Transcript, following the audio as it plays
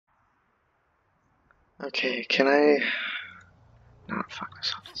Okay, can I not fuck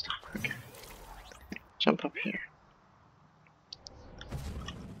this up this time? Okay. Jump up here.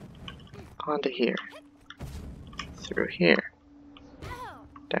 Onto here. Through here.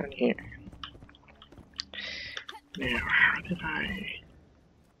 Down here. Now, how did I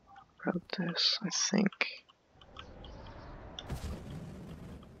wrote this? I think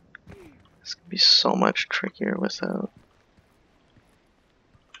this could be so much trickier without.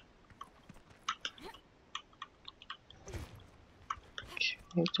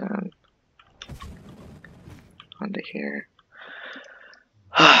 Okay, down onto here.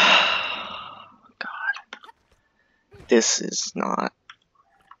 God, this is not.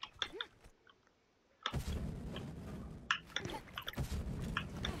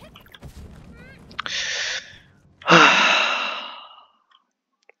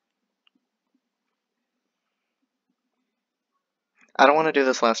 I don't want to do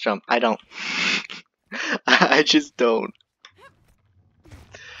this last jump. I don't. I just don't.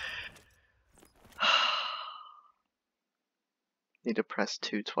 Need to press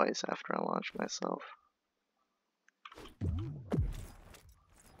 2 twice after I launch myself.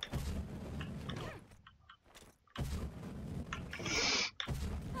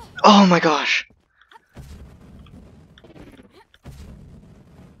 Oh my gosh!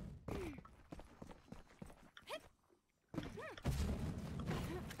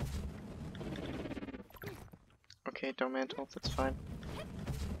 Okay, don't mantle, that's fine.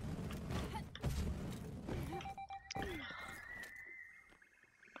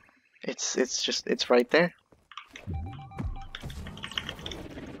 It's right there.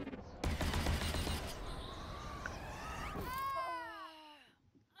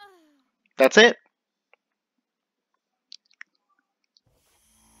 That's it.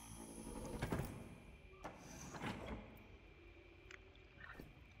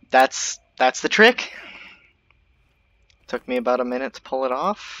 That's the trick. Took me about a minute to pull it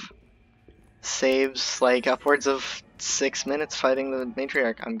off. Saves like upwards of 6 minutes fighting the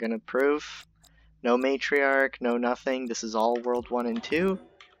Matriarch. I'm gonna prove no Matriarch, no nothing. This is all World 1 and 2.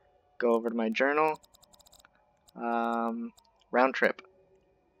 Go over to my journal. Round trip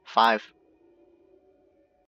 5.